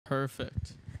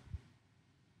Perfect.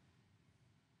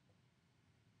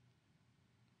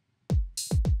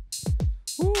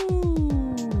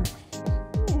 Ooh.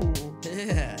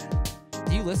 Yeah.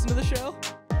 Do you listen to the show?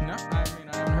 No, I mean,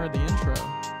 I haven't heard the intro.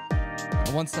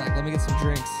 One sec, let me get some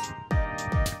drinks.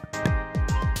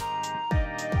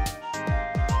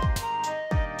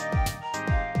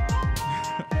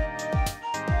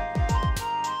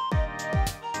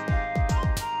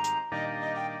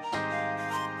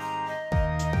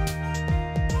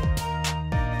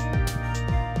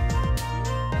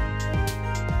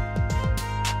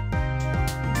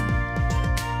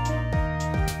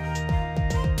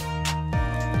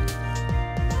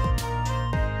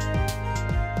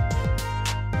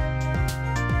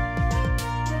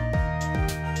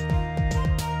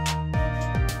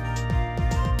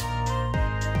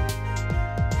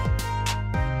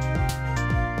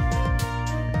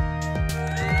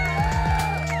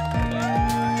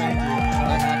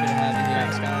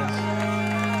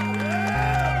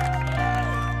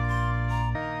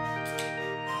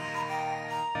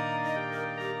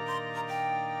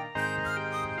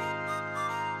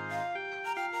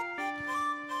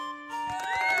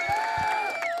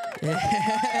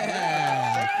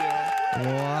 Yeah.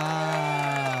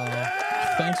 Wow.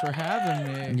 Thanks for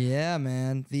having me. Yeah,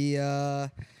 man.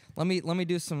 Let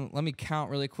me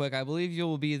count really quick. I believe you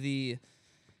will be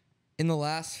in the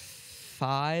last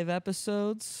 5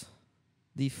 episodes,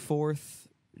 the 4th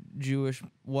Jewish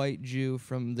white Jew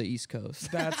from the East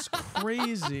Coast. That's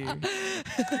crazy. Oh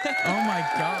my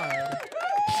God.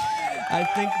 I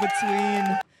think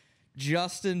between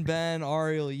Justin, Ben,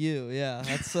 Ariel, you. Yeah,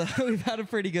 that's we've had a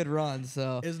pretty good run.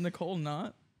 So Is Nicole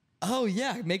not? oh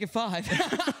yeah, make it 5.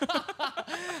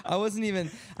 I was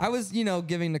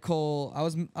giving Nicole. I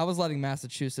was letting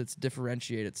Massachusetts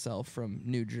differentiate itself from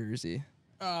New Jersey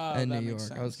and New York.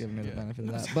 I was giving her the benefit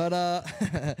of that. But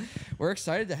we're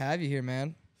excited to have you here,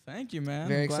 man. Thank you, man.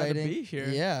 Very I'm glad exciting to be here.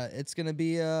 Yeah, it's gonna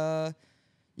be our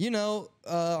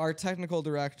technical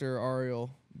director Ariel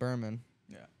Berman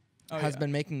has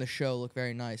been making the show look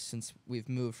very nice since we've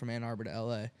moved from Ann Arbor to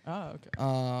LA. Oh, okay.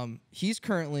 He's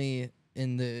currently I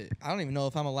don't even know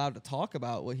if I'm allowed to talk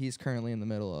about what he's currently in the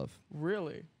middle of.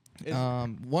 Really?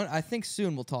 I think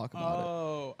soon we'll talk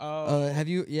about it. Have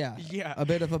you? Yeah. Yeah. A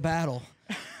bit of a battle.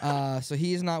 So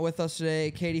he's not with us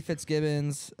today. Katie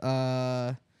Fitzgibbons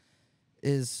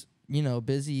is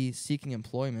busy seeking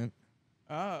employment.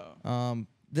 Oh.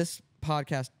 This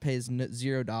podcast pays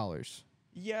 $0.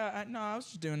 Yeah, no, I was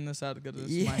just doing this out of the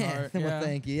goodness of my heart. Well, Yeah.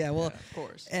 thank you. Yeah, well, of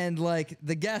course. and like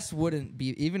the guests wouldn't be,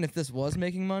 even if this was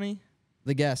making money,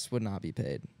 the guests would not be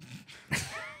paid.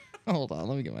 Hold on,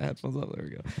 let me get my headphones up. There we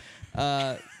go.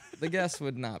 The guests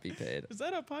would not be paid. Is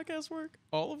that how podcasts work?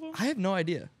 All of them? I have no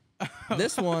idea.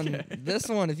 This one,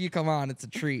 if you come on, it's a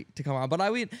treat to come on. But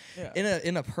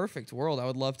in a perfect world, I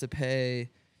would love to pay,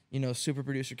 super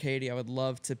producer Katie. I would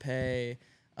love to pay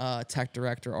tech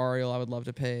director Ariel. I would love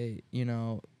to pay,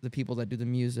 the people that do the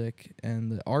music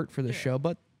and the art for the show.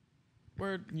 But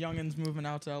we're youngins moving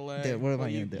out to LA. Yeah, what am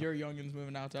I gonna do? You're youngins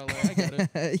moving out to LA. I get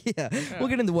it. yeah, we'll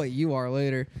get into what you are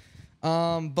later.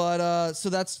 So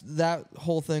that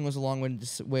whole thing was a long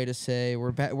way to say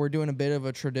we're doing a bit of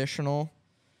a traditional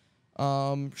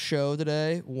show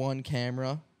today. One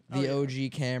camera, the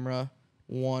OG camera.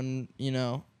 One,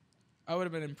 I would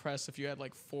have been impressed if you had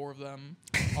like 4 of them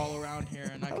all around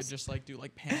here, and I could just like do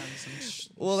like pans and.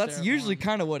 Well, that's usually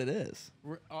kind of what it is.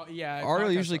 Yeah. Ariel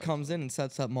usually comes in and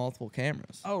sets up multiple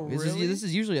cameras. Oh, really? This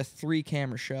is usually a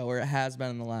 3-camera show, or it has been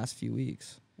in the last few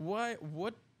weeks. What?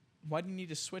 Why do you need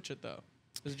to switch it though?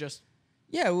 Is it just?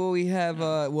 Yeah, well, we have,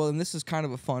 and this is kind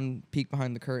of a fun peek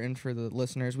behind the curtain for the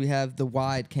listeners. We have the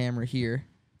wide camera here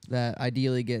that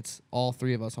ideally gets all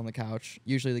 3 of us on the couch,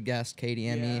 usually the guest, Katie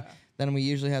and me. Then we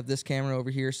usually have this camera over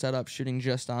here set up shooting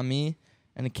just on me,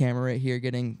 and a camera right here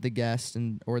getting the guest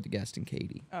or the guest and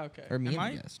Katie. Okay. Or me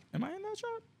and the guest. Am I in that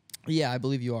shot? Yeah, I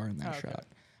believe you are in that shot.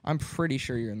 I'm pretty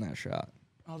sure you're in that shot.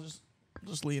 I'll just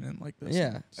lean in like this.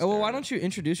 Yeah. Oh, well, why don't you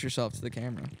introduce yourself to the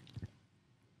camera?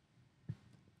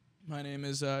 My name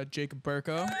is Jacob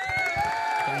Berko.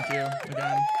 Thank you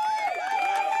again.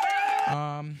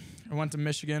 I went to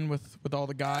Michigan with all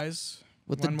the guys.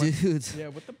 With the dudes. Yeah,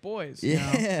 with the boys.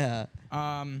 Yeah.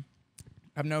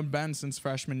 I've known Ben since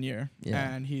freshman year,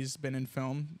 and he's been in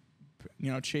film,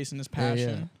 chasing his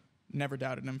passion. Yeah. Never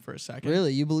doubted him for a second.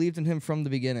 Really? You believed in him from the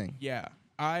beginning? Yeah.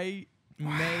 I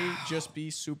may just be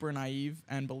super naive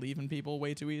and believe in people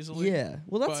way too easily. Yeah.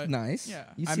 Well, that's nice. Yeah.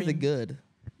 You see the good.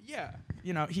 Yeah,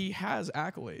 you know, he has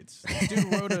accolades. Dude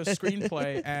wrote a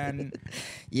screenplay and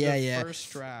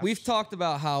first draft. We've talked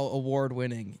about how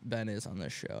award-winning Ben is on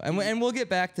this show, and we'll get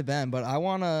back to Ben. But I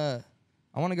wanna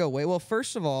go wait. Well,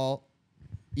 first of all,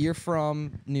 you're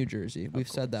from New Jersey. We've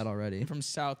said that already. I'm from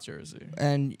South Jersey,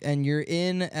 and you're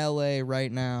in LA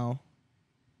right now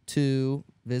to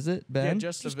visit Ben.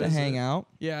 Yeah, just to hang out.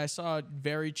 Yeah, I saw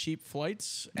very cheap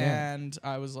flights, and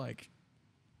I was like,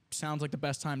 sounds like the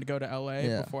best time to go to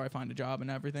LA before I find a job and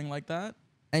everything like that.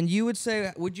 And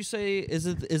would you say,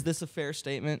 is this a fair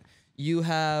statement? You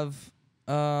have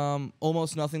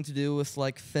almost nothing to do with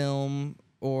like film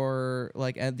or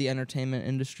like the entertainment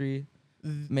industry,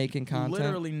 making content?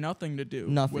 Literally nothing to do.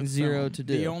 Nothing, with zero film. to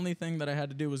do. The only thing that I had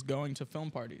to do was going to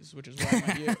film parties, which is why I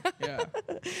met you. Yeah.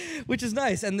 Which is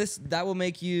nice. And that will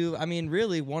make you, I mean,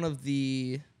 really one of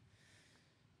the,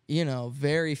 you know,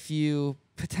 very few,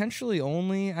 potentially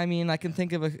only, I mean, I can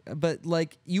think of but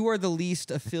like you are the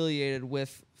least affiliated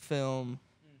with film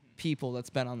people that's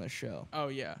been on this show. Oh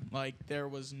yeah, like there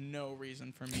was no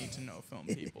reason for me to know film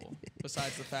people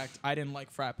besides the fact I didn't like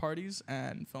frat parties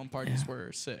and film parties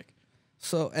were sick.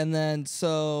 So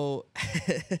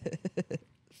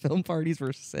film parties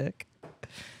were sick.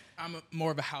 I'm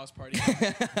more of a house party.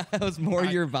 That was more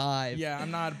your vibe. Yeah, I'm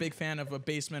not a big fan of a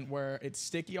basement where it's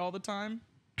sticky all the time.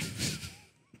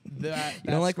 You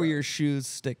don't like where your shoes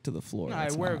stick to the floor. No, I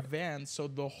wear Vans, so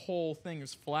the whole thing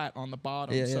is flat on the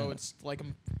bottom. So it's like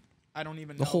I don't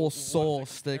even know. The whole sole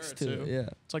sticks to it. Yeah.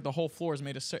 It's like the whole floor is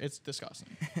made of. It's disgusting.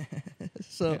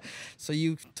 So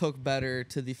you took better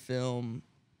to the film,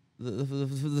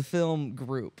 the film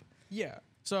group. Yeah.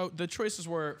 So the choices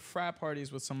were frat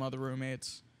parties with some other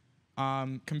roommates,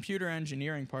 computer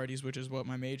engineering parties, which is what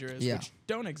my major is, which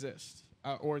don't exist,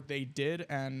 or they did,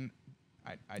 and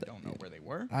I don't know where they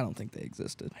were. I don't think they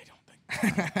existed.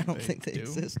 I don't think they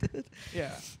existed.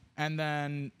 Yeah. And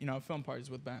then, you know, film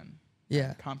parties with Ben.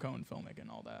 Yeah. Comco and filmmaking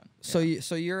and all that. So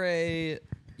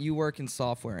you work in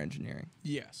software engineering.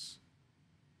 Yes.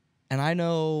 And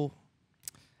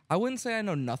I wouldn't say I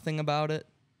know nothing about it,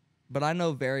 but I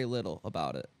know very little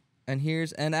about it.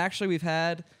 And actually we've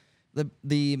had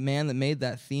the man that made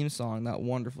that theme song, that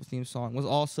wonderful theme song, was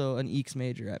also an EECS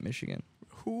major at Michigan.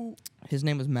 Who? His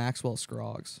name was Maxwell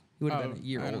Scroggs. He would have been a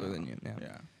year older than you now.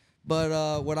 Yeah. But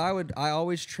I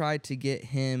always tried to get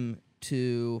him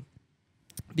to,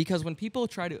 because when people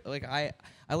try to, like, I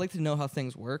like to know how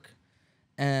things work,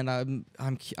 and I'm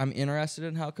interested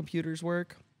in how computers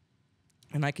work,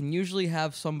 and I can usually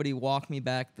have somebody walk me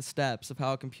back the steps of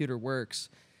how a computer works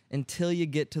until you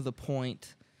get to the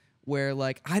point where,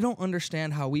 like, I don't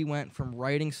understand how we went from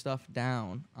writing stuff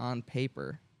down on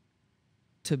paper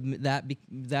to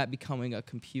that becoming a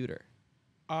computer.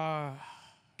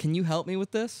 Can you help me with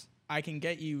this? I can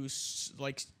get you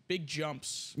like big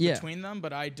jumps between them,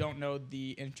 but I don't know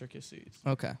the intricacies.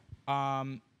 Okay.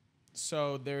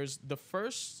 So there's the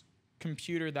first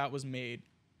computer that was made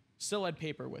still had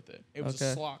paper with it. It was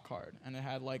a slot card, and it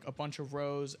had like a bunch of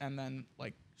rows and then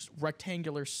like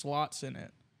rectangular slots in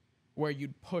it where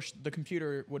the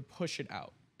computer would push it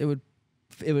out. It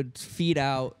would feed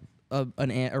out a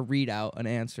readout, an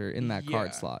answer in that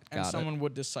card slot. And someone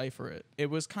would decipher it. It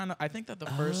was kind of, I think that the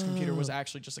first computer was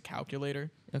actually just a calculator.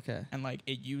 Okay. And like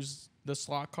it used the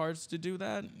slot cards to do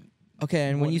that. Okay,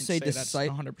 and when you say that's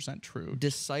 100% true.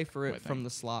 Decipher it from the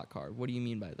slot card, what do you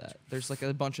mean by that? There's like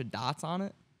a bunch of dots on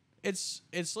it? It's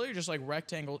literally just like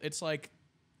rectangle. It's like,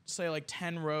 say like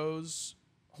 10 rows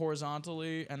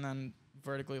horizontally and then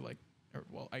vertically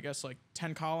I guess like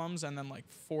 10 columns and then like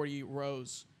 40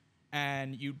 rows.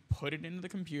 And you'd put it into the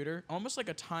computer, almost like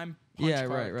a time punch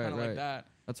card, kind of like that.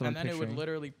 That's what I'm picturing. And then it would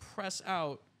literally press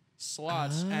out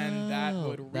slots, and that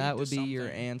would read that would be something. your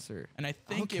answer. And I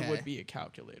think it would be a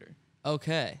calculator.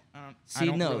 Okay. I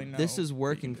don't really know this is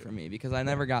working for me because I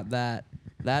never got that.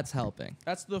 That's helping.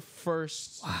 That's the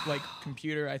first like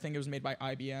computer. I think it was made by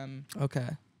IBM. Okay.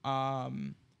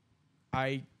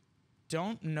 I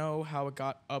don't know how it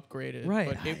got upgraded. Right.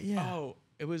 But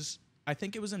it was. I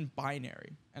think it was in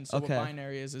binary, and so what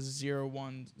binary is zeros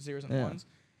and ones,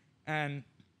 and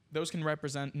those can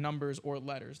represent numbers or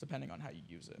letters depending on how you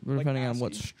use it. Depending on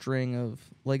what string of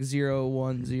 0,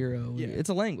 1, 0. Yeah. It's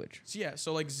a language.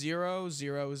 So like 0,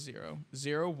 0, 0,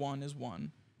 0, 1 is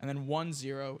 1, and then 1,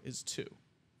 0 is 2.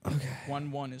 Okay.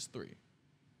 1, 1 is 3,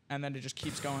 and then it just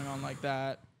keeps going on like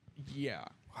that. Yeah.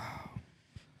 Wow.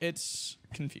 It's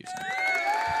confusing.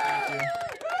 Thank you.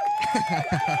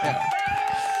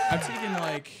 I'm thinking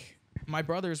like my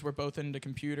brothers were both into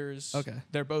computers. Okay.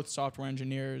 They're both software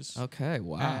engineers. Okay,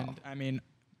 wow. And I mean,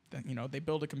 you know, they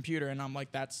build a computer, and I'm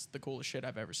like, that's the coolest shit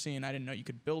I've ever seen. I didn't know you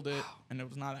could build it, and it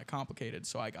was not that complicated,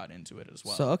 so I got into it as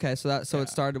well. So okay, so it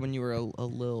started when you were a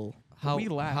little. How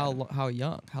young?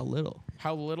 How little?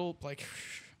 How little? Like,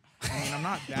 I mean, I'm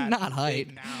not that not height.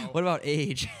 big now. What about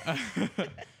age?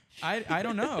 I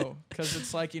don't know, because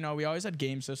it's like, you know, we always had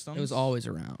game systems. It was always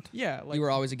around. Yeah, like you were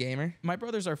always a gamer. my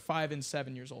brothers are 5 and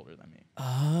 7 years older than me.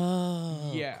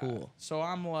 Oh, Yeah, cool. So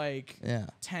I'm like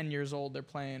 10 years old. They're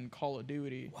playing Call of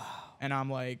Duty. Wow. And I'm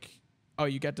like, oh,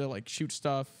 you get to like shoot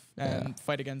stuff and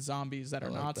fight against zombies that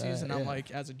are like Nazis. that, And I'm like,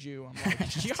 as a Jew, I'm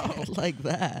like, yo, like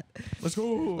that. let's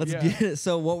go. Let's get it.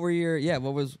 So what were your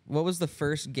what was the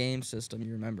first game system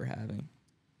you remember having?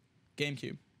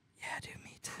 GameCube. Yeah, dude,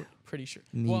 me too. Pretty sure.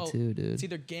 Me too, dude. It's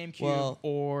either GameCube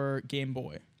or Game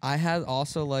Boy. I had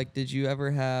also like, did you ever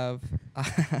have?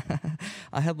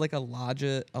 I had like a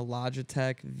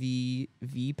Logitech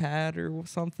V pad or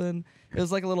something. It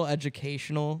was like a little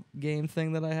educational game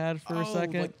thing that I had for a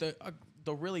second. Like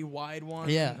the really wide one.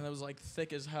 Yeah. And it was like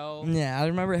thick as hell. Yeah, I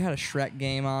remember it had a Shrek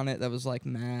game on it that was like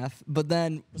math. But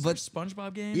then, Was there a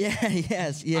SpongeBob game? Yeah,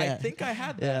 yes, yeah. I think I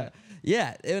had that.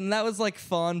 Yeah, and that was like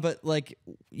fun, but like,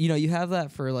 you know, you have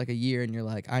that for like a year and you're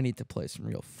like, I need to play some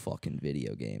real fucking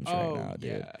video games right now,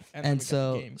 dude. Yeah. And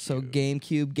so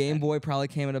GameCube, Game Boy probably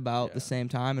came at about the same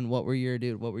time. And what were your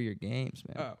games,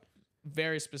 man? Oh,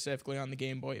 very specifically on the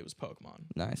Game Boy, it was Pokemon.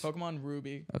 Nice. Pokemon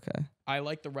Ruby. Okay. I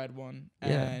like the red one,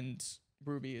 Yeah. and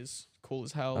Ruby is cool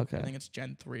as hell. Okay. I think it's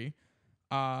Gen 3.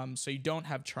 So you don't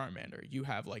have Charmander. You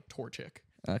have like Torchic.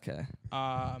 Okay.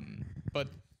 But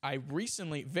I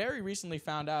very recently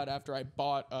found out after I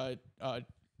bought a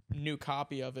new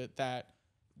copy of it that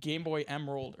Game Boy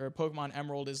Emerald or Pokemon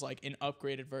Emerald is like an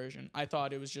upgraded version. I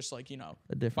thought it was just like, you know,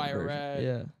 A different Fire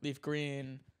version. Red, Leaf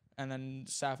Green, and then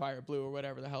Sapphire Blue or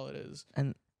whatever the hell it is.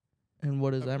 And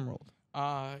what is Emerald?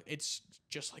 It's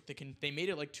just like they made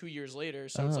it like 2 years later,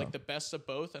 so it's like the best of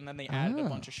both, and then they added a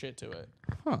bunch of shit to it.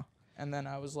 Huh. And then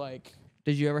I was like,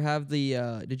 Did you ever have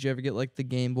did you ever get like the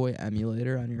Game Boy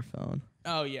emulator on your phone?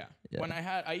 oh yeah. When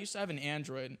I used to have an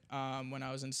Android when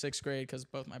I was in 6th grade, because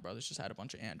both my brothers just had a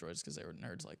bunch of Androids because they were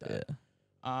nerds like that.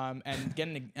 Yeah. And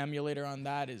getting an emulator on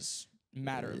that is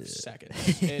matter of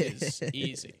seconds. It is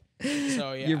easy.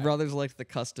 So yeah. Your brothers liked the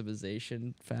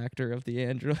customization factor of the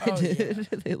Android. Oh, yeah.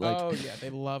 they They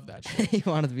love that shit. you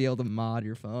wanted to be able to mod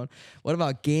your phone. What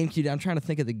about GameCube? I'm trying to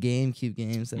think of the GameCube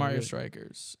games. Mario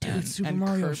Strikers. Dude, Super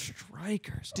Mario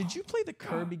Strikers. Did you play the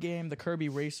Kirby game, the Kirby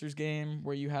Racers game,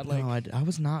 where you had like... No, I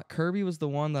was not. Kirby was the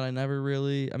one that I never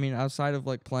really... I mean, outside of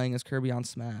like playing as Kirby on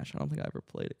Smash, I don't think I ever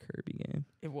played a Kirby game.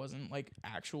 It wasn't like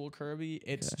actual Kirby.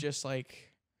 It's just like...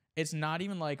 It's not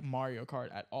even like Mario Kart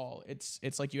at all. It's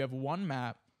like you have one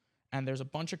map, and there's a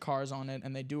bunch of cars on it,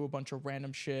 and they do a bunch of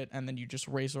random shit, and then you just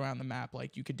race around the map.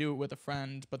 Like, you could do it with a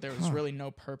friend, but there was really no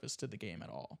purpose to the game at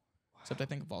all. Wow. Except I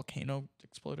think a volcano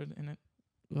exploded in it.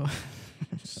 Like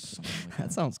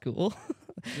that sounds cool.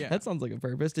 Yeah. That sounds like a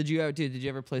purpose. Did you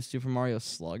ever play Super Mario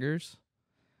Sluggers?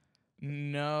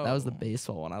 No. That was the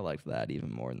baseball one. I liked that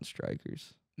even more than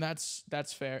Strikers.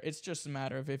 That's fair. It's just a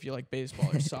matter of if you like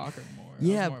baseball or soccer more.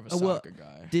 Yeah, I was more of a soccer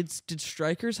guy. Did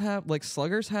Strikers have, like,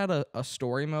 Sluggers had a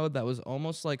story mode that was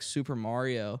almost like Super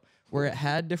Mario, where it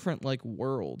had different like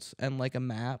worlds and like a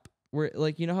map where,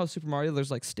 like, you know how Super Mario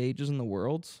there's like stages in the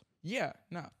worlds? Yeah,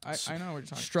 no, I know what you're talking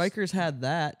about. Strikers had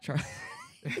that.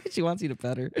 She wants you to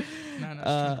pet her. No, she's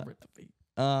trying to rip the feet.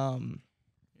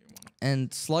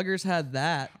 And Sluggers had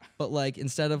that, but like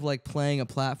instead of like playing a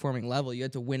platforming level, you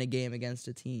had to win a game against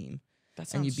a team.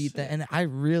 And you beat sick. that. And I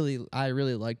really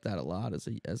liked that a lot as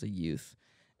a youth.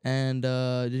 And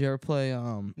did you ever play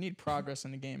You need progress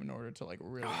in the game in order to like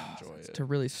really enjoy it. to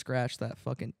really scratch that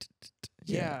fucking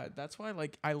Yeah, that's why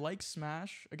like I like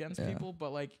Smash against people,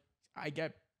 but like I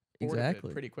get bored of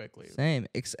it pretty quickly. Same.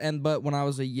 But when I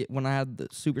had the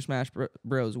Super Smash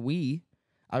Bros. Wii,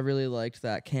 I really liked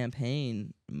that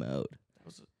campaign mode. That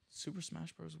was a Super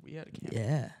Smash Bros. We had a campaign.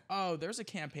 Yeah. Oh, there's a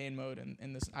campaign mode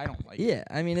in this. I don't like it. Yeah,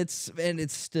 I mean it's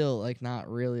still like not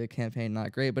really a campaign,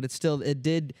 not great, but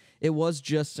it was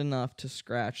just enough to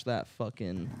scratch that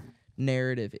fucking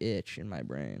narrative itch in my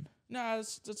brain. No,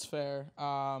 that's fair.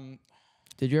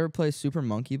 Did you ever play Super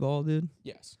Monkey Ball, dude?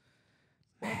 Yes.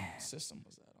 What system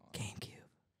was that on?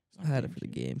 GameCube. I had it for the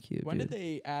GameCube. When dude. did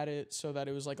they add it so that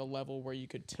it was like a level where you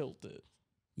could tilt it?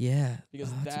 Yeah,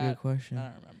 Because that's a good question. I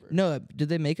don't remember. No, did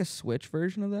they make a Switch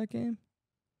version of that game?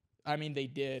 I mean, they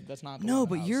did. That's not the No,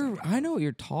 one but I know what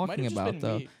you're talking about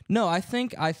though. Wii. No, I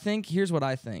think here's what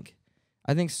I think.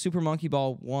 I think Super Monkey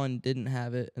Ball 1 didn't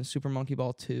have it, and Super Monkey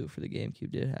Ball 2 for the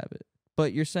GameCube did have it.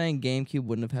 But you're saying GameCube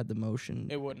wouldn't have had the motion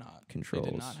It would not. controls.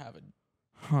 It did not have a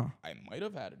Huh. I might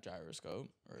have had a gyroscope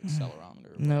or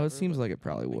accelerometer. Or No, whatever, it seems but like it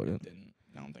probably I don't think wouldn't. It didn't.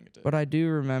 I don't think it did. But I do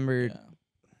remember. Yeah.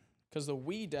 Because the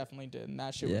Wii definitely did, and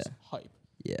that shit was hype.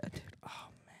 Yeah, dude. Oh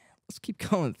man, let's keep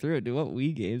going through it, dude. What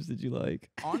Wii games did you like?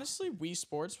 Honestly, Wii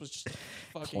Sports was just a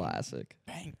fucking Classic.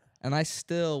 banger. And I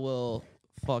still will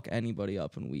fuck anybody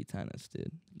up in Wii Tennis,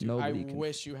 dude. Dude, Nobody I can.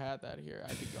 wish you had that here.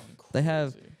 I'd be going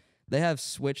crazy. They have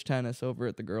Switch Tennis over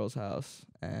at the girls' house,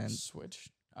 and Switch.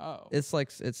 Oh.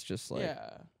 it's just like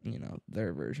you know,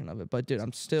 their version of it. But dude,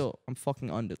 I'm fucking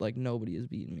under. Like nobody is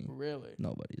beating me. Really?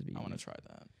 Nobody's beating me. I want to try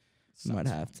that. Might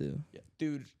have to. Yeah,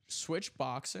 dude. Switch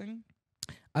boxing.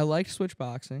 I liked Switch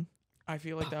boxing. I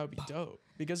feel like that would be dope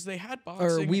because they had boxing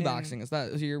Or Wii boxing. Is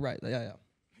that? You're right. Yeah.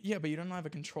 Yeah, but you don't have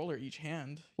a controller each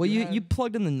hand. Well, you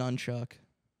plugged in the nunchuck.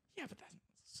 Yeah, but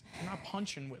you're not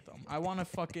punching with them. I want to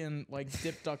fucking like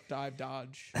dip, duck, dive,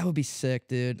 dodge. That would be sick,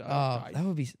 dude. That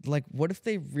would be like. What if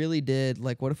they really did?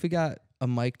 Like, what if we got a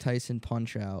Mike Tyson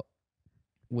Punch Out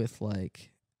with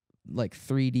like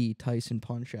 3D Tyson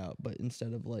Punch Out, but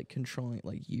instead of like controlling it,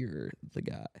 like you're the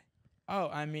guy. Oh,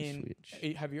 I mean,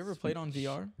 have you ever played on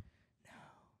VR? No.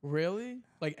 Really?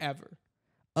 Like ever?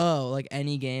 Oh, like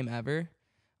any game ever?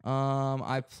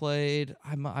 I played.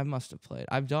 I must have played.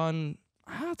 I've done.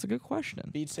 That's a good question.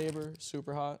 Beat Saber,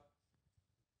 Super Hot.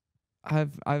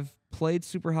 I've played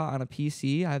Super Hot on a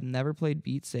PC. I've never played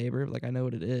Beat Saber. Like I know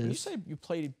what it is. When you say you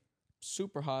played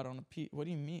Super Hot on a PC, what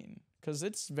do you mean? Because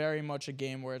it's very much a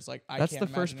game where it's like that's the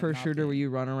first person shooter where you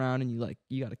run around and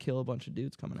you got to kill a bunch of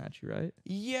dudes coming at you, right?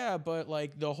 Yeah, but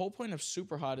like the whole point of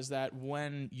Super Hot is that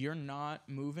when you're not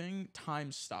moving,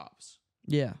 time stops.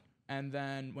 Yeah. And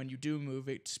then when you do move,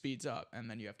 it speeds up, and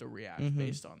then you have to react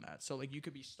based on that. So like you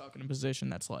could be stuck in a position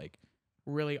that's like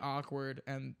really awkward,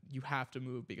 and you have to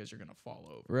move because you're gonna fall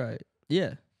over. Right.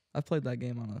 Yeah. I've played that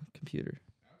game on a computer.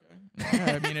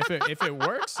 Yeah, I mean, if it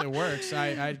works, it works.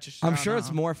 I'm sure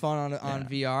it's more fun on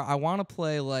VR. I want to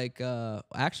play like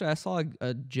actually I saw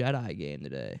a Jedi game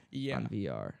today on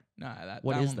VR. Nah,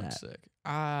 what that is one that? looks sick.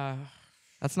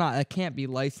 That's not. It can't be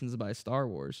licensed by Star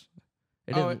Wars.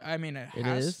 I mean, it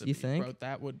has is? to You be, think? bro.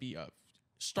 That would be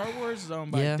Star Wars is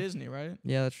owned by Disney, right?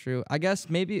 Yeah, that's true. I guess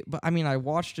maybe, but I mean, I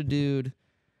watched a dude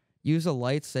use a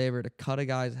lightsaber to cut a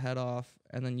guy's head off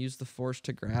and then use the force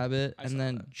to grab it and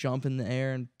then jump in the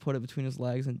air and put it between his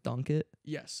legs and dunk it.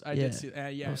 Yes, I did see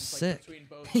that. Yeah, it's sick. Like between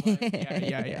both legs.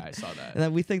 Yeah, I saw that. And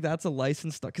then we think that's a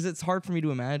licensed stuff because it's hard for me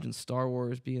to imagine Star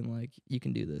Wars being like, you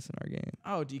can do this in our game.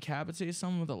 Oh, decapitate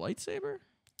someone with a lightsaber?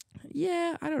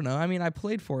 Yeah, I don't know. I mean, I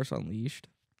played Force Unleashed,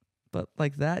 but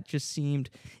like that just seemed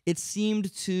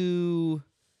to.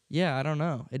 Yeah, I don't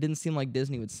know. It didn't seem like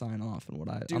Disney would sign off on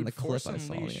on the clip I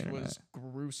saw on the internet. Was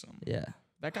gruesome. Yeah.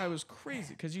 That guy was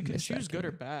crazy because you can choose good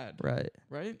or bad. Right.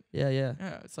 Right? Yeah. Yeah,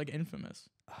 it's like Infamous.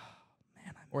 Oh,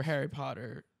 man. Or Harry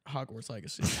Potter, Hogwarts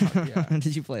Legacy. Yeah.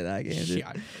 Did you play that game? Dude? Yeah,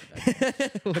 I played that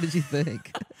game. What did you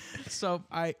think? So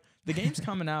the game's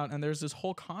coming out, and there's this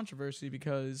whole controversy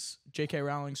because J.K.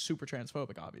 Rowling's super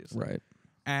transphobic, obviously. Right.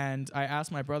 And I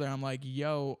asked my brother, I'm like,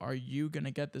 yo, are you going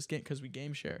to get this game? Because we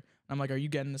game share. I'm like, are you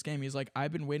getting this game? He's like,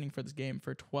 I've been waiting for this game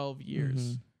for 12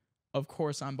 years. Mm-hmm. Of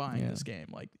course I'm buying this game.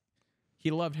 Like, he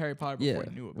loved Harry Potter before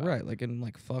he knew about it. Right. Like, and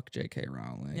like, fuck J.K.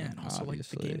 Rowling. Yeah, and also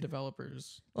obviously. Like the game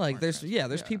developers. Like,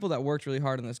 there's people that worked really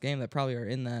hard on this game that probably are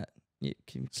in that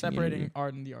separating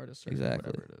art and the artist, or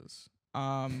exactly. whatever it is.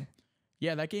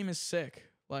 Yeah, that game is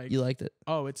sick. Like, you liked it?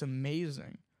 Oh, it's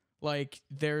amazing. Like,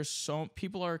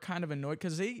 people are kind of annoyed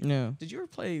because did you ever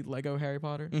play Lego Harry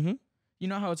Potter? Mm-hmm. You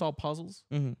know how it's all puzzles?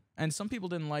 Mm-hmm. And some people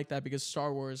didn't like that because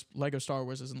Lego Star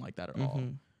Wars isn't like that at all.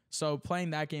 So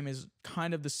playing that game is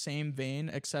kind of the same vein,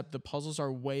 except the puzzles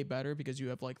are way better because you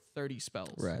have like 30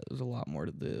 spells. Right, there's a lot more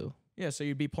to do. Yeah, so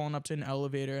you'd be pulling up to an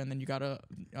elevator, and then you gotta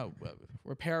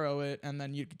repair it, and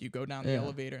then you go down the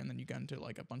elevator, and then you get into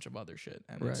like a bunch of other shit.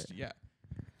 And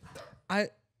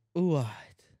what?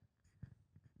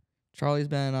 Charlie's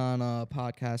been on a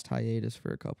podcast hiatus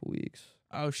for a couple weeks.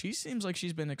 Oh, she seems like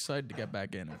she's been excited to get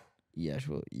back in it. Yeah,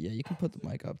 you can put the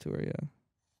mic up to her,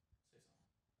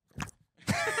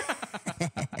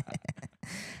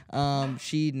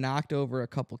 she knocked over a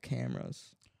couple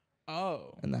cameras.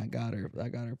 Oh. And that got her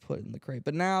put in the crate.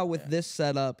 But now with this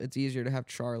setup, it's easier to have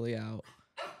Charlie out.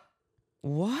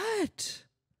 What?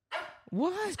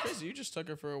 It's crazy. You just took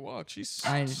her for a walk. She's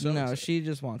she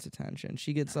just wants attention.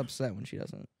 She gets upset when she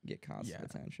doesn't get constant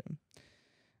attention.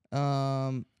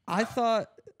 I thought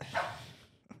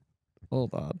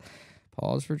hold on.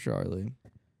 Pause for Charlie.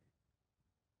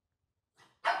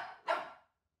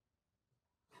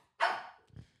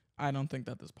 I don't think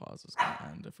that this pause is going to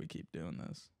end if we keep doing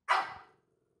this.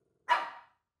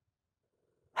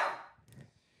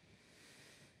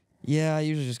 Yeah, I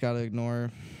usually just gotta ignore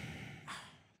her.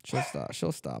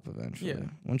 She'll stop eventually.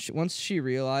 Yeah. Once she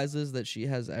realizes that she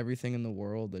has everything in the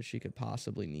world that she could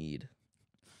possibly need,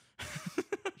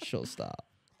 she'll stop.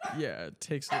 Yeah, it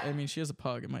takes. I mean, she has a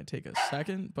pug. It might take a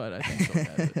second, but I think she'll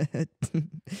get it.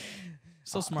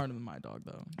 Still smarter than my dog,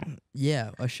 though.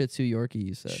 Yeah, a Shih Tzu Yorkie,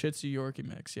 you said. Shih Tzu Yorkie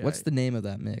mix. Yeah. What's the name of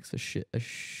that mix?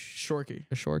 Shorkie?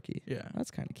 A Shorkie. Yeah.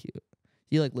 That's kind of cute.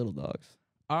 You like little dogs?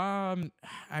 I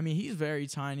mean, he's very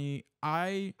tiny.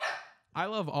 I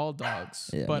love all dogs,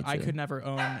 Yeah, but me I too. could never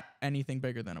own anything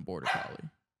bigger than a border collie.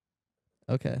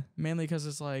 Okay. Mainly because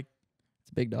it's like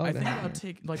It's a big dog. I to think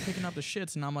have. about picking up the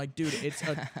shits, and I'm like, dude, it's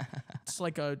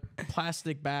like a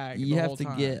plastic bag. You the have whole to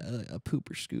time. get a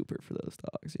pooper scooper for those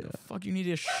dogs. Yeah. Fuck, you need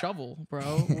a shovel, bro.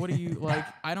 What do you like?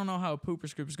 I don't know how a pooper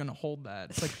scooper is gonna hold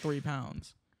that. It's like 3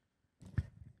 pounds.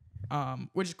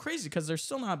 Which is crazy because they're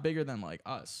still not bigger than like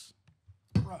us.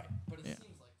 Right, but it Yeah.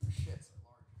 seems like the shits are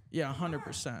larger. Yeah,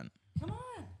 100%. Come on,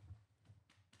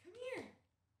 come here.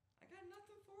 I got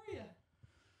nothing for you.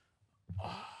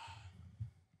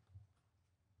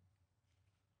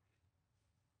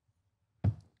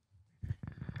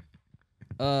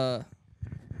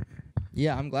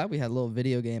 Yeah, I'm glad we had a little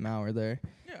video game hour there.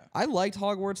 Yeah. I liked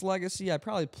Hogwarts Legacy. I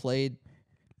probably played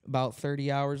about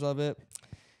 30 hours of it.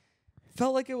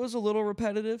 Felt like it was a little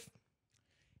repetitive.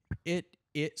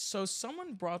 So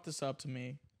someone brought this up to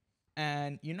me,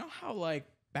 and you know how like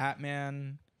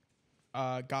Batman,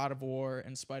 God of War,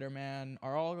 and Spider-Man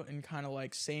are all in kind of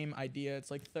like same idea.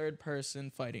 It's like third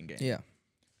person fighting game. Yeah.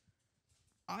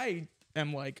 I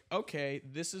am like, okay,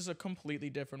 this is a completely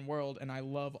different world, and I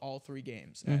love all 3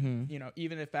 games. And you know,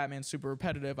 even if Batman's super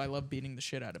repetitive, I love beating the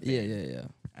shit out of Bane. Yeah.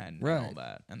 And Right. all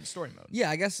that, and the story mode. Yeah,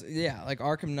 I guess, like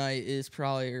Arkham Knight is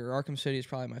probably, or Arkham City is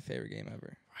probably my favorite game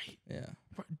ever. Right. Yeah.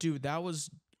 Dude, that was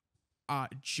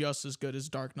just as good as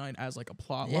Dark Knight as like a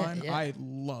plot Yeah, line. yeah. I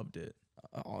loved it.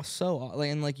 Oh, so, like,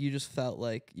 and like you just felt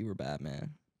like you were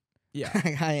Batman. Yeah.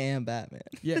 I am Batman.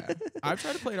 Yeah. I've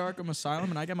tried to play Arkham Asylum,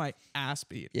 and I get my ass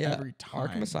beat every time.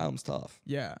 Arkham Asylum's tough.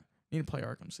 Yeah. Need to play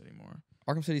Arkham City more.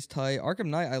 Arkham City's tight. Arkham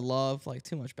Knight, I love, like,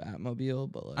 too much Batmobile,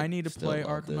 but like I need to still play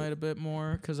loved Arkham Knight a bit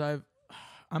more because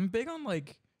I'm big on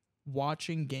like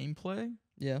watching gameplay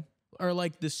Yeah. or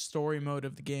like the story mode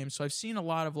of the game. So I've seen a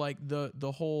lot of like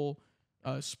the whole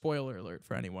spoiler alert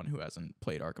for anyone who hasn't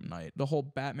played Arkham Knight, the whole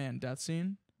Batman death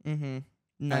scene. Mm-hmm.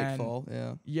 Nightfall,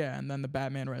 yeah. Yeah, and then the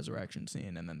Batman resurrection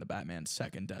scene, and then the Batman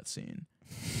second death scene.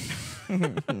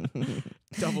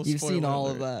 Double You've spoiler seen all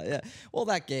alert. of that, yeah. Well,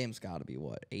 that game's got to be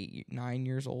what, 9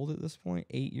 years old at this point?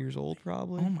 8 years old,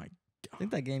 probably. Oh my I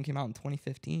think that game came out in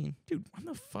 2015. dude, when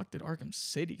the fuck did Arkham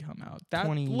City come out? That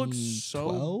looks so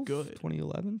 2012? good.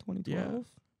 2011, 2012.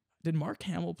 Did Mark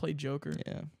Hamill play Joker?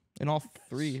 Yeah. In all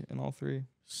three.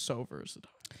 So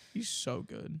versatile. He's so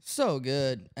good. So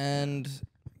good. And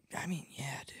I mean,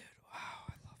 yeah, dude. Wow,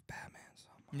 I love Batman so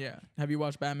much. Yeah. Have you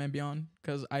watched Batman Beyond?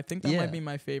 Because I think that Yeah. might be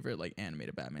my favorite like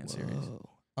animated Batman series.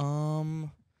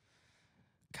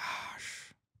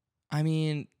 Gosh. I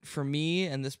mean, for me,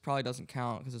 and this probably doesn't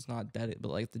count because it's not dead, but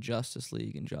like the Justice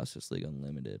League and Justice League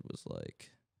Unlimited was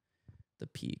like the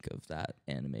peak of that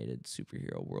animated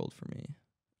superhero world for me.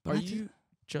 But Are I you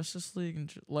Justice League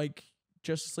and like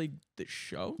Justice League the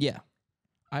show? Yeah.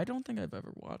 I don't think I've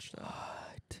ever watched that.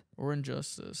 What? Or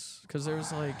Injustice. Because there's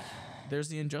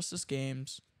the Injustice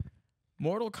games.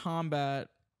 Mortal Kombat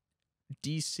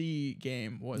DC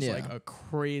game was Yeah. like a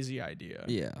crazy idea.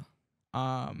 Yeah.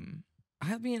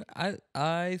 I mean,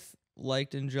 I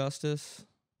liked Injustice.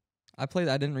 I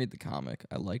didn't read the comic.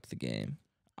 I liked the game.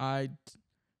 I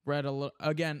read a little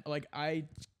again. Like I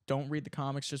don't read the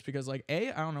comics just because like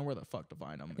I don't know where the fuck to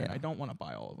find them, and Yeah. I don't want to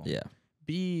buy all of them. Yeah.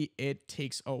 B, it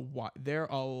takes a while. They're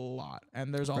a lot,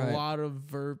 and there's a Right. lot of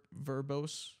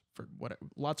verbose for what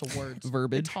lots of words.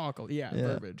 Verbiage. They talk, yeah,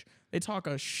 verbiage. They talk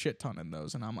a shit ton in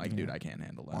those, and I'm like, dude, I can't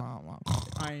handle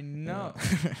that. I know.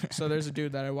 So there's a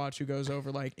dude that I watch who goes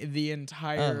over like the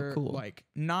entire cool. like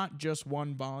not just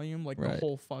one volume, like the Right.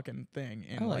 whole fucking thing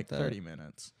in I like like that. 30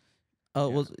 minutes. Oh,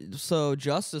 Yeah. well, so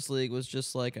Justice League was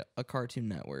just like a Cartoon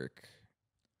Network.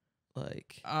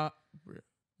 Like,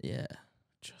 yeah.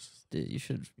 Just Dude, you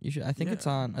should. I think it's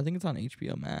Yeah. on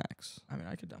HBO Max. I mean,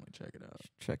 I could definitely check it out.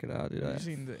 Check it out, dude. Have you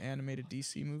seen the animated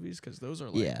DC movies? Because those are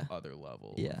like Yeah. other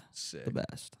level. Yeah. Sick. The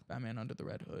best. Batman Under the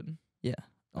Red Hood. Yeah.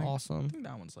 Like, I Awesome. think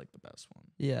that one's like the best one.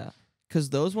 Yeah. Because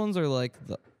those ones are like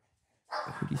the.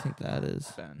 Who do you think that is?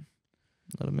 Ben.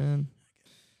 Let him in.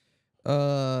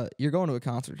 You're going to a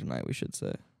concert tonight, we should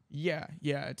say. Yeah,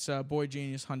 it's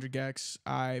BoyGenius 100 Gecs.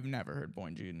 I've never heard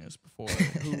BoyGenius before.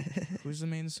 Who's the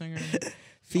main singer?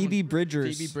 Phoebe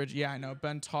Bridgers. Phoebe Bridgers. Yeah, I know.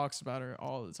 Ben talks about her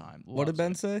all the time. What did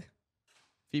Ben Loves say?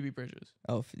 Phoebe Bridgers.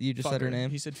 Oh, you just Fuck said her her. name?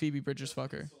 He said Phoebe Bridgers,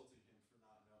 fuck her.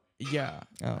 Yeah.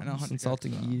 Oh, I know he's 100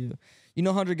 insulting Gecs, you. You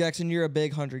know 100 Gecs, and you're a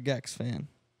big 100 Gecs fan.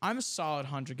 I'm a solid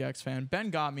 100 Gecs fan. Ben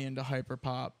got me into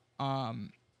hyperpop.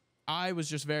 I was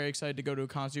just very excited to go to a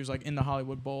concert. He was like, in the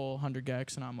Hollywood Bowl, 100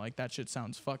 Gecs, and I'm like, that shit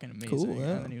sounds fucking amazing. Cool,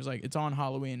 yeah. And then he was like, it's on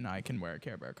Halloween, and I can wear a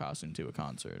Care Bear costume to a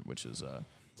concert, which is a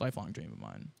lifelong dream of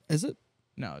mine. Is it?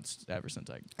 No, it's ever since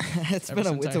I. It's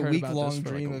a week-long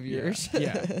dream of yours.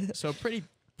 Yeah. So pretty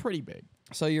big.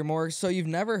 So you've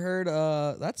never heard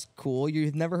that's cool.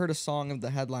 You've never heard a song of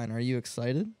the headliner. Are you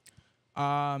excited?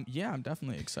 Yeah, I'm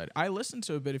definitely excited. I listened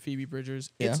to a bit of Phoebe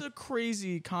Bridgers. Yeah. It's a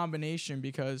crazy combination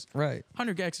because Right.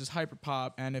 100 Gecs is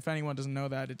hyperpop, and if anyone doesn't know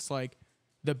that, it's like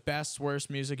the best, worst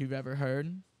music you've ever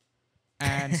heard.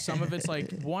 And some of it's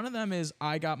like, one of them is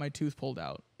I Got My Tooth Pulled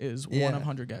Out is one of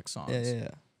 100 Gecs songs. Yeah.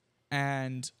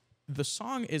 And the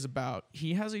song is about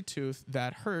he has a tooth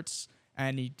that hurts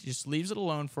and he just leaves it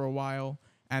alone for a while,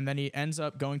 and then he ends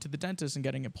up going to the dentist and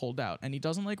getting it pulled out. And he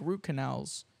doesn't like root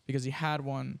canals because he had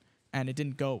one and it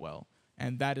didn't go well.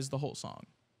 And that is the whole song.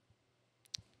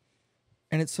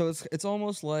 And it's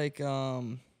almost like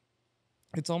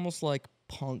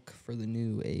punk for the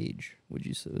new age. Would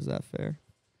you say, is that fair?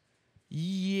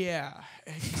 Yeah.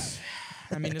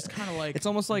 I mean, it's kind of like it's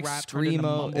almost like rap turned into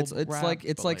screamo. mumble rap,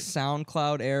 It's like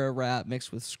SoundCloud era rap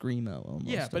mixed with screamo almost.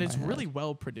 Yeah, but it's really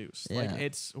well produced. Yeah. Like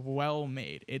it's well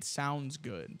made. It sounds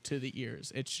good to the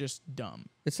ears. It's just dumb.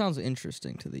 It sounds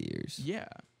interesting to the ears. Yeah.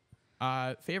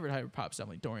 Favorite hyperpop's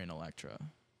definitely Dorian Electra,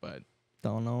 but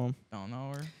Don't know him. don't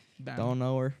know her. Them. Don't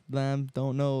know her. Them.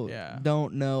 Don't know. Yeah.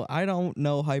 Don't know. I don't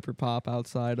know hyperpop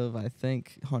outside of, I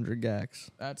think, 100 Gecs,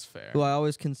 That's fair. who I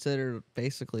always considered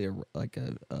basically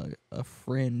a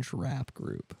fringe rap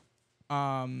group.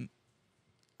 Yeah.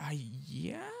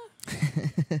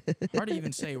 Hard to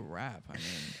even say rap. I mean,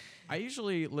 I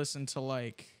usually listen to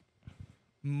like,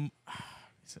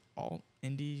 is it all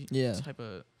indie type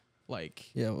of like?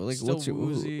 Yeah. Well, like, Still what's your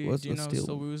Woozy? what's Do you know Still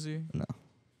Still Woozy? No.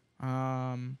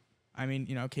 I mean,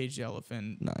 Cage the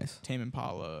Elephant, Nice. Tame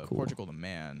Impala, Cool. Portugal the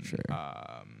Man. Sure.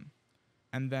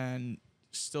 And then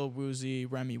Still Woozy,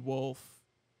 Remy Wolf,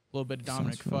 a little bit of Sounds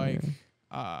Dominic familiar.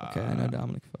 Fike. Okay, I know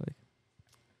Dominic Fike.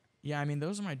 Yeah, I mean,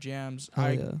 those are my jams. Hell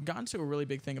I yeah. got into a really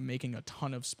big thing of making a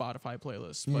ton of Spotify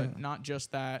playlists, Yeah. but not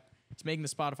just that. It's making the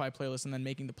Spotify playlist and then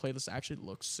making the playlist actually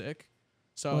look sick.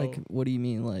 So, Like, what do you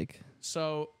mean, like?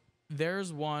 so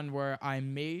there's one where I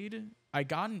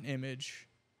got an image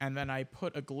and then I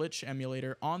put a glitch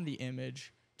emulator on the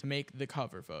image to make the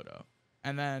cover photo.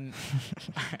 And then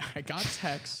I got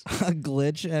text. A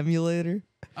glitch emulator?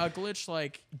 A glitch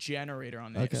like generator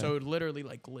on it. Okay. So it would literally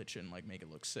like glitch and like make it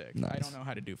look sick. Nice. I don't know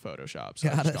how to do Photoshop, so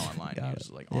I Got just it. go online Got and it.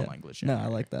 use like Yeah. online glitch No, generator. I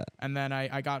like that. And then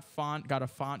I got a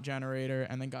font generator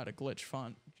and then got a glitch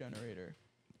font generator.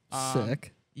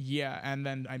 Sick. Yeah, and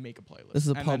then I make a playlist. This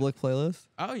is a And public playlist?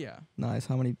 Then, oh yeah. Nice.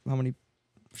 How many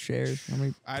shares? How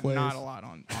many I have plays? not a lot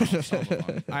on some of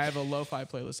them. I have a lo-fi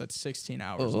playlist that's 16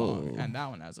 hours long, and that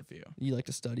one has a few. You like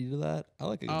to study to that? I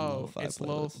like a good lo-fi it's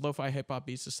playlist. lo-fi hip-hop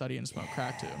beats to study and smoke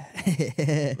crack to.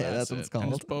 That's what it's it. called.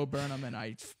 And it's Bo Burnham, and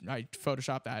I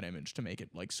photoshopped that image to make it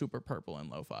like super purple and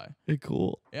lo-fi.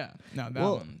 Cool. Yeah, no, that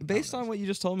Well, one. based on what you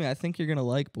just told me, I think you're gonna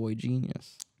like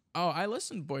BoyGenius. Oh, I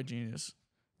listened to BoyGenius.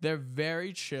 They're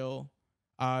very chill,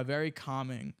 very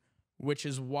calming, which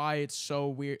is why it's so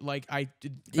weird. Like Yeah,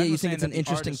 you think it's an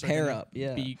interesting pair up,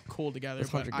 yeah. Be cool together,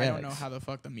 With but 100 I don't know Gecs. how the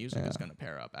fuck the music Yeah. is gonna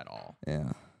pair up at all.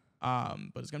 Yeah.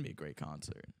 But it's gonna be a great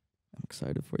concert. I'm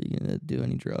excited for you. Gonna do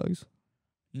any drugs?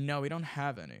 No, we don't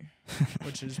have any,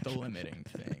 which is the limiting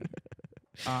thing.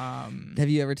 Have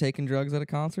you ever taken drugs at a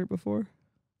concert before?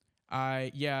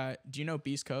 Yeah. Do you know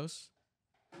Beast Coast?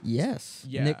 Yes.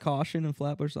 Yeah. Nick Caution and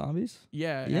Flatbush Zombies.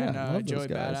 Yeah, Yeah, and love those Joey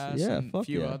guys. Badass Yeah, and a fuck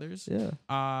few yeah. others.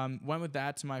 Yeah. Went with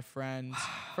that to my friends.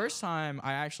 First time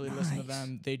I actually listened to Nice.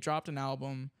 them, they dropped an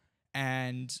album,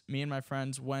 and me and my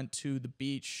friends went to the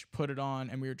beach, put it on,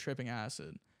 and we were tripping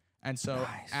acid. And so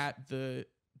Nice. at the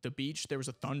beach, there was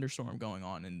a thunderstorm going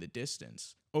on in the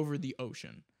distance over the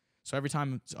ocean. So every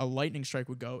time a lightning strike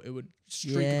would go, it would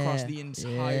streak across the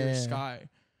entire sky,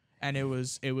 and it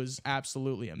was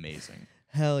absolutely amazing.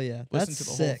 Hell yeah. Listen That's to the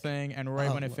sick. whole thing, and right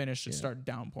Oh, when it finished, it yeah. started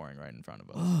downpouring right in front of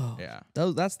us. Oh, Yeah.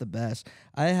 That's the best.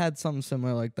 I had something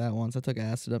similar like that once. I took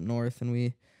acid up north and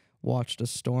we watched a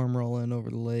storm roll in over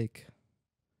the lake.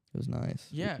 It was nice.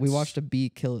 Yeah, We it's- watched a bee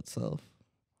kill itself.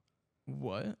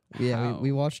 What? Yeah, How?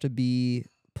 we watched a bee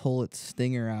pull its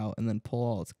stinger out and then pull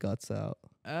all its guts out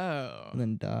Oh. and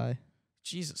then die.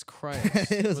 Jesus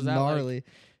Christ. It was that gnarly. Like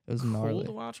it was cool gnarly.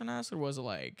 to watch on acid, or was it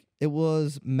like? It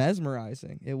was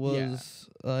mesmerizing. It was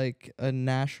like a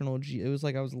it was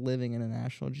like I was living in a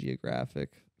National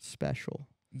Geographic special.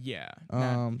 Yeah.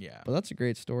 Yeah. But that's a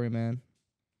great story, man.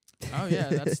 Oh yeah,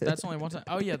 that's only one time.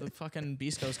 Oh yeah, the fucking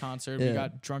Beast Coast concert. We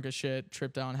got drunk as shit,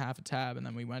 tripped down half a tab, and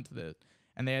then we went to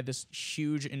and they had this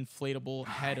huge inflatable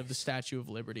head of the Statue of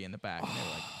Liberty in the back, and they were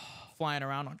like flying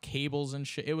around on cables and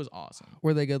shit. It was awesome.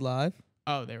 Were they good live?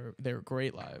 Oh, they were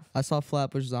great live. I saw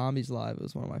Flatbush Zombies live. It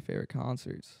was one of my favorite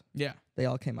concerts. Yeah. They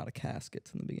all came out of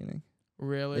caskets in the beginning.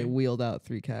 Really? They wheeled out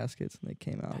 3 caskets and they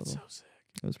came out That's of them. so sick.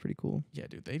 It was pretty cool. Yeah,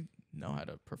 dude, they know how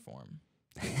to perform.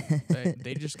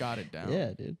 they just got it down.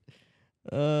 Yeah, dude.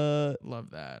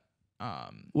 Love that.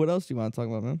 What else do you want to talk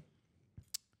about, man?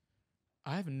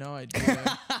 I have no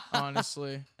idea,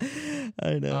 honestly.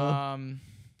 I know.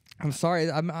 I'm sorry.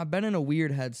 I've been in a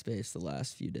weird headspace the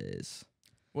last few days.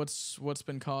 What's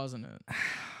been causing it?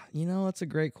 You know, that's a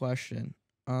great question.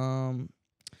 You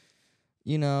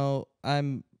know,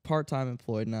 I'm part-time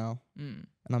employed now, and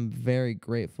I'm very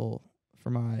grateful for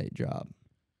my job.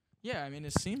 Yeah, I mean,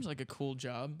 it seems like a cool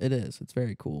job. It is. It's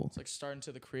very cool. It's like starting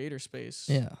to the creator space.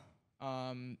 Yeah.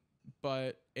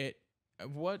 But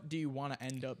what do you want to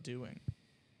end up doing?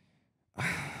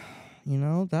 You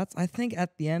know, I think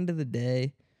at the end of the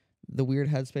day, the weird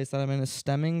headspace that I'm in is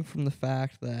stemming from the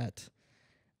fact that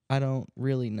I don't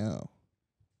really know.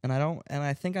 And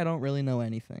I think I don't really know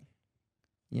anything.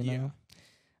 You know? Yeah.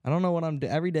 I don't know what I'm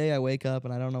doing. Every day I wake up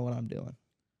and I don't know what I'm doing.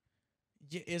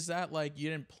 Is that like you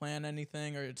didn't plan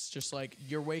anything, or it's just like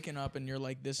you're waking up and you're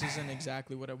like, this isn't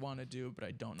exactly what I want to do, but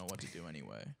I don't know what to do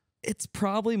anyway? It's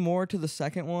probably more to the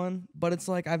second one, but it's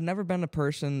like I've never been a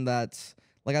person that's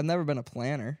like I've never been a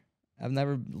planner. I've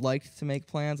never liked to make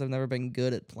plans. I've never been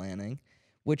good at planning,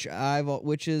 which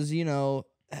is, you know,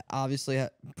 obviously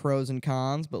pros and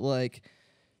cons, but like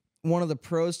one of the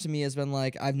pros to me has been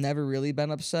like I've never really been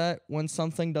upset when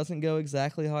something doesn't go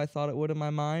exactly how I thought it would in my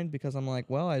mind, because I'm like,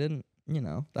 well, I didn't, you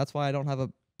know, that's why I don't have a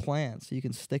plan, so you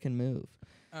can stick and move.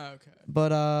 Oh, okay.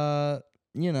 But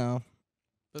you know.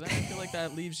 But then I feel like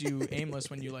that leaves you aimless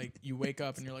when you wake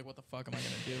up and you're like, what the fuck am I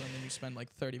gonna do? And then you spend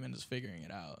like 30 minutes figuring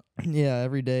it out. Yeah,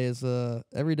 every day is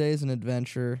an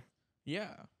adventure.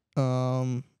 Yeah.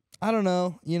 I don't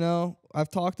know. You know,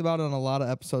 I've talked about it on a lot of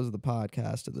episodes of the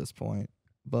podcast at this point,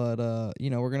 but you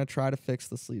know, we're gonna try to fix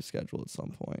the sleep schedule at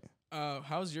some point.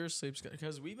 How's your sleep schedule?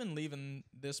 Because we've been leaving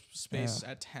this space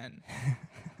at 10,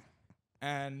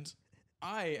 and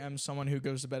I am someone who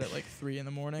goes to bed at like 3 in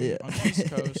the morning on the East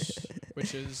Coast,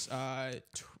 which is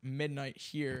midnight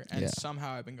here, and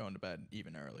somehow I've been going to bed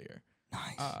even earlier.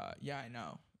 Nice. Yeah, I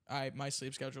know. My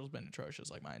sleep schedule's been atrocious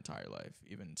like my entire life,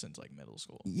 even since like middle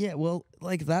school. Yeah, well,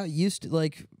 like that used to,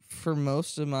 like for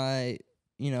most of my,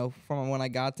 you know, from when I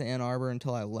got to Ann Arbor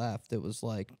until I left, it was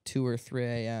like 2 or 3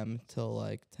 a.m. till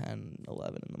like 10,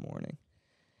 11 in the morning.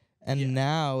 And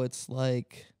now it's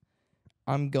like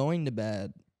I'm going to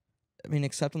bed. I mean,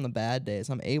 except on the bad days,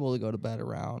 I'm able to go to bed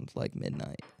around like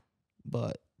midnight.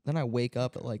 But then I wake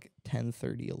up at like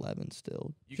 10:30, 11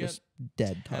 still. You just get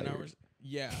dead 10 tired. hours.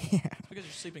 Yeah. Yeah. It's because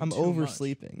you're sleeping I'm too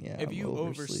oversleeping, much. yeah. If you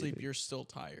oversleep, you're still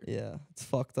tired. Yeah, it's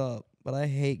fucked up. But I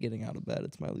hate getting out of bed.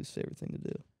 It's my least favorite thing to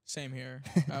do. Same here.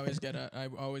 I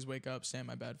always wake up, stay in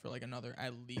my bed for like another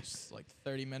at least like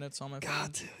 30 minutes on my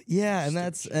phone. Yeah, and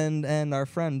that's and our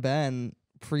friend Ben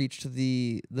preached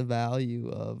the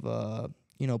value of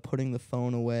you know, putting the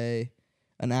phone away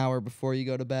an hour before you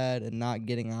go to bed and not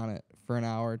getting on it for an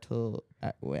hour till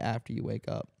after you wake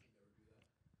up.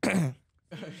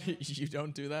 You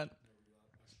don't do that?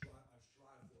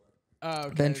 Oh,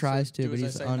 okay. Ben tries so to, but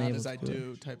he's unable not as to. I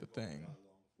do type of thing.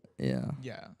 Yeah.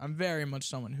 Yeah, I'm very much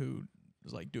someone who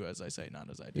is like do as I say,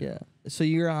 not as I do. Yeah. So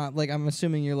you're on, like, I'm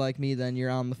assuming you're like me then. You're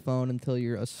on the phone until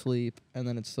you're asleep, and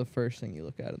then it's the first thing you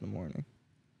look at in the morning.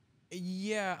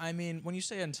 Yeah, I mean, when you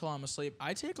say until I'm asleep,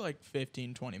 I take like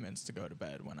 15, 20 minutes to go to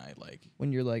bed when I like...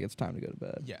 When you're like, it's time to go to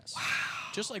bed. Yes. Wow.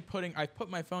 Just like I put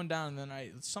my phone down and then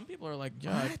some people are like,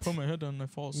 yeah, I put my head down and I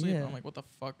fall asleep. Yeah. I'm like, what the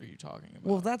fuck are you talking about?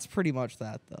 Well, that's pretty much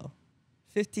that, though.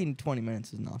 15 to 20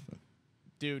 minutes is nothing.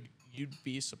 Dude, you'd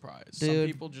be surprised. Dude, some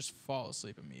people just fall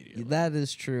asleep immediately. That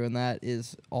is true, and that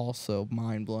is also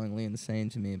mind-blowingly insane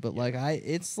to me. But like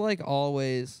it's like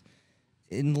always...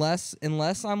 Unless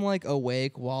I'm like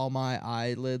awake while my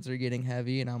eyelids are getting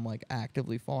heavy and I'm like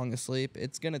actively falling asleep,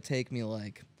 it's gonna take me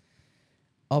like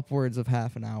upwards of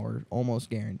half an hour, almost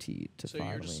guaranteed, to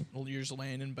finally. So you're just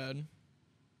laying in bed,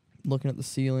 looking at the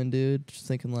ceiling, dude, just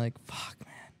thinking like, fuck,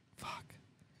 man, fuck.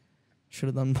 Should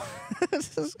have done.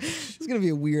 This is gonna be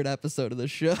a weird episode of the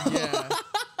show. Yeah.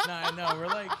 No, I know. We're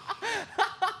like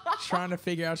trying to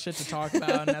figure out shit to talk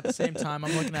about, and at the same time,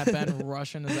 I'm looking at Ben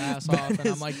rushing his ass off, and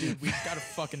I'm like, dude, we gotta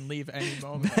fucking leave any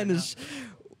moment. Ben is.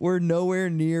 We're nowhere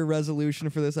near resolution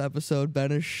for this episode.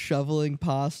 Ben is shoveling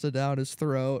pasta down his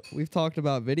throat. We've talked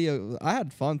about video. I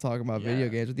had fun talking about video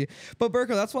games with you. But Berko,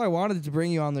 that's why I wanted to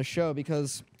bring you on the show,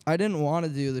 because I didn't want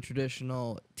to do the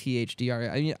traditional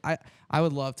THDRH. I mean, I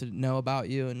would love to know about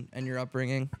you and your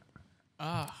upbringing.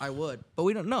 I would, but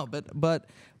we don't know. But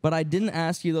I didn't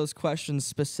ask you those questions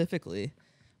specifically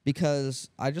because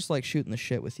I just like shooting the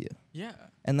shit with you. Yeah.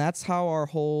 And that's how our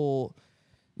whole,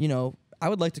 I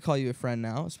would like to call you a friend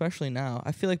now, especially now.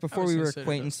 I feel like before we were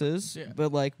acquaintances,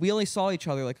 but like we only saw each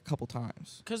other like a couple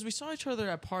times. Because we saw each other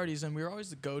at parties, and we were always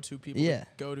the go-to people to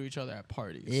go to each other at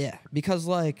parties. Yeah, because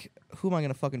like, who am I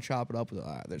gonna fucking chop it up with?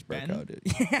 There's Berko, dude.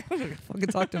 Yeah, I'm gonna fucking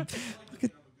talk to him.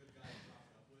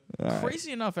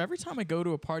 Crazy enough, every time I go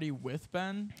to a party with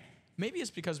Ben, maybe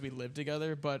it's because we live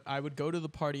together, but I would go to the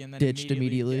party and then ditched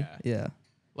immediately. Yeah.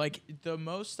 Like, the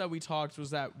most that we talked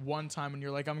was that one time when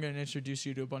you're like, I'm going to introduce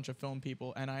you to a bunch of film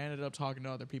people, and I ended up talking to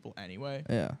other people anyway.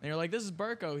 Yeah. And you're like, this is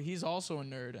Berko. He's also a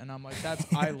nerd. And I'm like,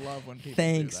 I love when people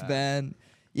Thanks, do that. Ben.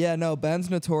 Yeah, no, Ben's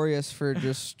notorious for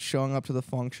just showing up to the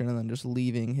function and then just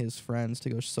leaving his friends to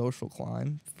go social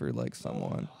climb for, like,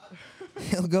 someone.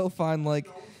 He'll go find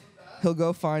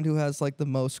who has, like, the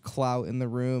most clout in the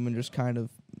room and just kind of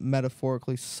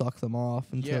metaphorically suck them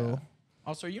off until... Yeah.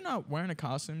 Also, are you not wearing a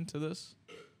costume to this?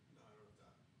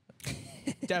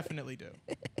 Definitely do.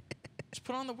 Just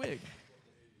put on the wig.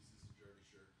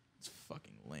 It's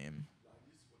fucking lame.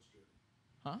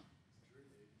 Huh?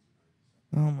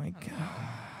 Oh my god.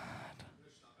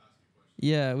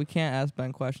 Yeah, we can't ask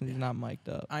Ben questions. He's not mic'd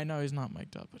up. I know he's not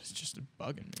mic'd up, but it's just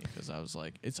bugging me because I was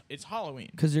like, it's Halloween.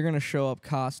 Because you're gonna show up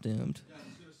costumed. Yeah,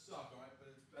 it's gonna suck, alright, but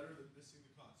it's better than missing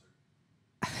the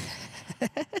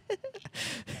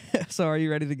concert. So are you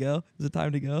ready to go? Is it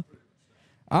time to go?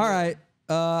 All right.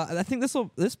 I think this will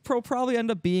probably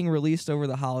end up being released over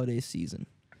the holiday season.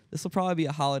 This will probably be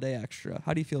a holiday extra.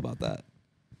 How do you feel about that?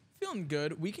 Feeling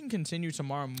good. We can continue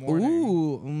tomorrow morning.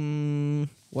 Ooh.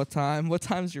 What time? What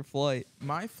time's your flight?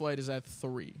 My flight is at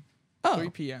 3. Oh. 3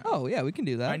 p.m. Oh, yeah, we can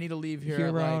do that. I need to leave here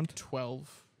at around like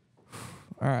 12.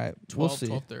 All right. 12, we'll see.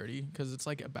 12:30, because it's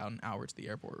like about an hour to the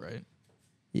airport, right?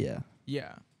 Yeah.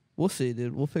 Yeah. We'll see,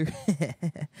 dude. We'll figure.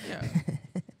 Yeah.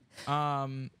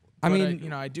 I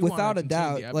mean, I do without a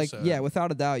doubt, like,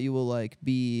 without a doubt, you will like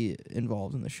be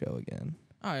involved in the show again.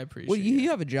 I appreciate. Well, you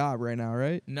have a job right now,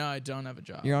 right? No, I don't have a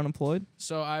job. You're unemployed.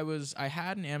 So I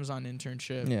had an Amazon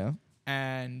internship. Yeah.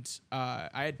 And I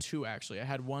had 2 actually. I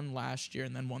had one last year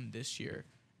and then one this year.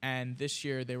 And this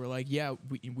year they were like, yeah,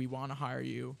 we want to hire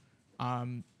you,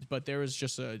 but there was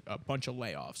just a bunch of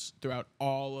layoffs throughout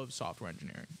all of software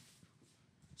engineering.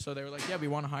 So they were like, yeah, we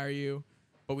want to hire you,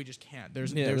 but we just can't.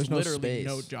 There's no literally space.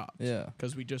 no jobs. Yeah.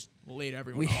 Because we just laid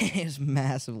everyone off. It's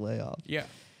massive layoffs. Yeah.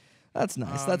 That's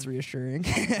nice. That's reassuring.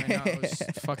 I know, it was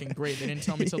fucking great. They didn't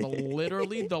tell me till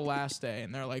literally the last day,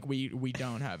 and they're like, we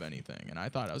don't have anything. And I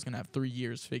thought I was gonna have 3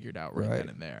 years figured out right then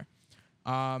and there.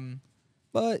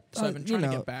 But so I've been trying to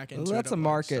get back into that's it. a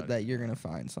market that you're gonna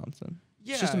find something.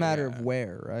 Yeah, it's just a matter of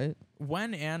where, right?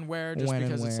 When and where, just when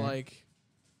because and it's where. like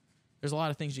there's a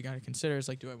lot of things you got to consider. It's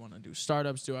like, do I want to do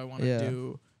startups? Do I want to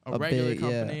do a regular big,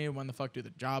 company? When the fuck do the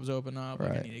jobs open up?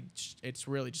 Right. Like I need to, it's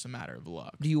really just a matter of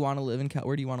luck. Do you want to live in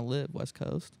where do you want to live? West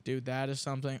Coast? Dude, that is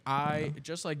something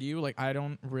just like you, like I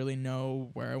don't really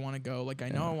know where I want to go. Like I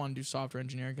know I want to do software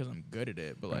engineering because I'm good at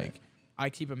it, but like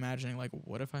I keep imagining like,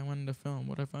 what if I went into film?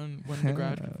 What if I went into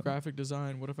graphic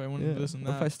design? What if I went into this and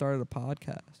that? What if I started a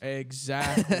podcast?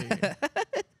 Exactly.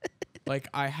 Like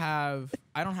I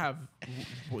don't have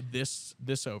this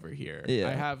over here. Yeah.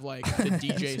 I have like the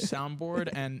DJ soundboard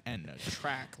and a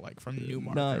track like from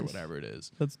Newmark or whatever it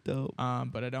is. That's dope.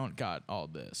 But I don't got all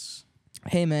this.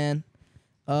 Hey man,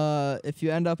 if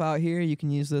you end up out here, you can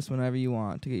use this whenever you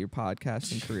want to get your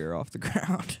podcasting career off the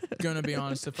ground. Gonna be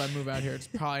honest, if I move out here, it's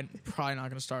probably not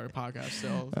gonna start a podcast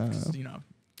still. 'Cause,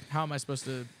 how am I supposed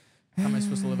to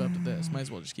live up to this? Might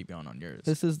as well just keep going on yours.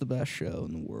 This is the best show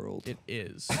in the world. It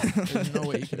is. There's no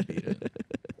way you can beat it.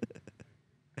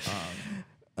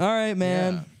 All right,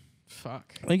 man. Yeah.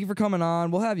 Fuck. Thank you for coming on.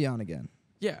 We'll have you on again.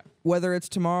 Yeah. Whether it's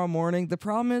tomorrow morning. The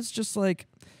problem is just like,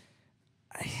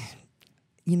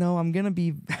 I'm going to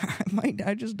be,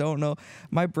 I just don't know.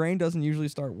 My brain doesn't usually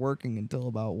start working until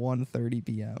about 1:30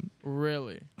 p.m.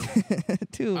 Really?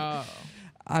 Dude, Oh.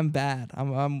 I'm bad.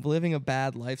 I'm living a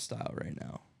bad lifestyle right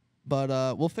now.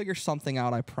 But we'll figure something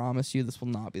out. I promise you this will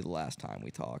not be the last time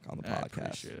we talk on the I podcast.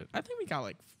 appreciate it. I think we got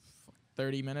like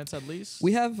 30 minutes at least.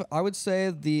 We have, I would say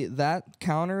that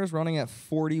counter is running at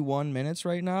 41 minutes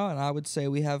right now, and I would say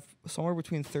we have somewhere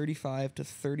between 35 to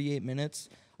 38 minutes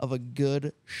of a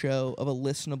good show, of a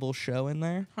listenable show in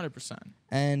there. 100%.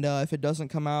 And if it doesn't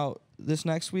come out this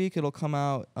next week, it'll come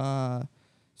out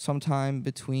sometime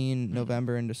between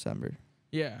November and December.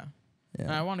 Yeah. Yeah.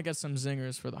 And I want to get some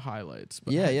zingers for the highlights.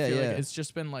 But Yeah, I yeah, feel yeah. Like it's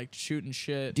just been like shooting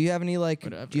shit. Do you have any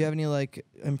Whatever.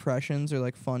 impressions or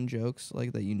like fun jokes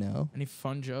like that you know? Any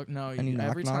fun joke? No. Any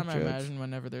Every knock-knock time I jokes? imagine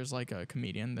whenever there's like a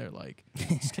comedian, they're like,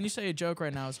 "Can you say a joke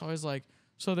right now?" It's always like,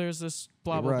 "So there's this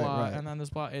blah blah Right, blah," right. and then this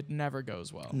blah. It never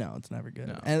goes well. No, it's never good.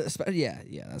 No. And yeah,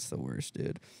 that's the worst,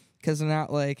 dude. Because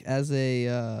not like as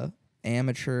a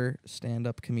amateur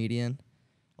stand-up comedian,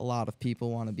 a lot of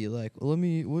people want to be like, well,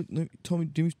 tell me,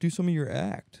 do some of your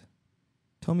act.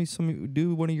 Tell me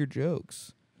do one of your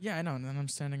jokes. Yeah, I know. And then I'm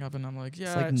standing up and I'm like,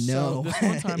 yeah. like, so no. this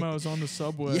one time I was on the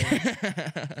subway.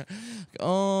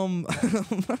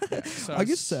 So I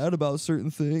get sad about certain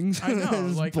things. I know.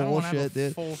 It's Like I want to have a bullshit,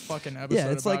 dude. full fucking episode.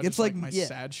 Yeah, it's about like just, my yeah,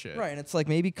 sad shit. Right, and it's like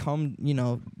maybe come,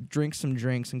 drink some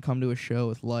drinks and come to a show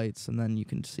with lights, and then you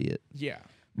can see it. Yeah.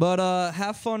 But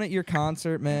have fun at your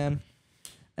concert, man.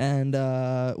 And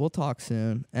we'll talk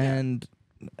soon. Yeah. And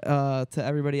to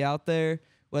everybody out there,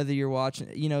 whether you're watching,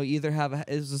 either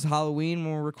is this Halloween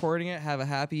when we're recording it, have a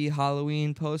happy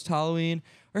Halloween, post-Halloween,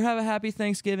 or have a happy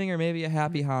Thanksgiving, or maybe a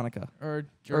happy Hanukkah. Or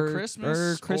Christmas.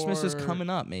 Or Christmas is coming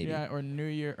up, maybe. Yeah, or New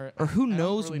Year. Or who I don't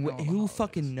knows? really know all the Who holidays.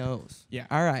 fucking knows? Yeah.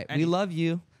 All right. We Anything. love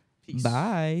you. Peace.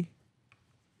 Bye.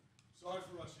 Sorry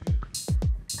for rushing in.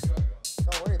 You gotta go.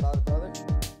 Don't worry about it,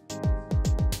 brother.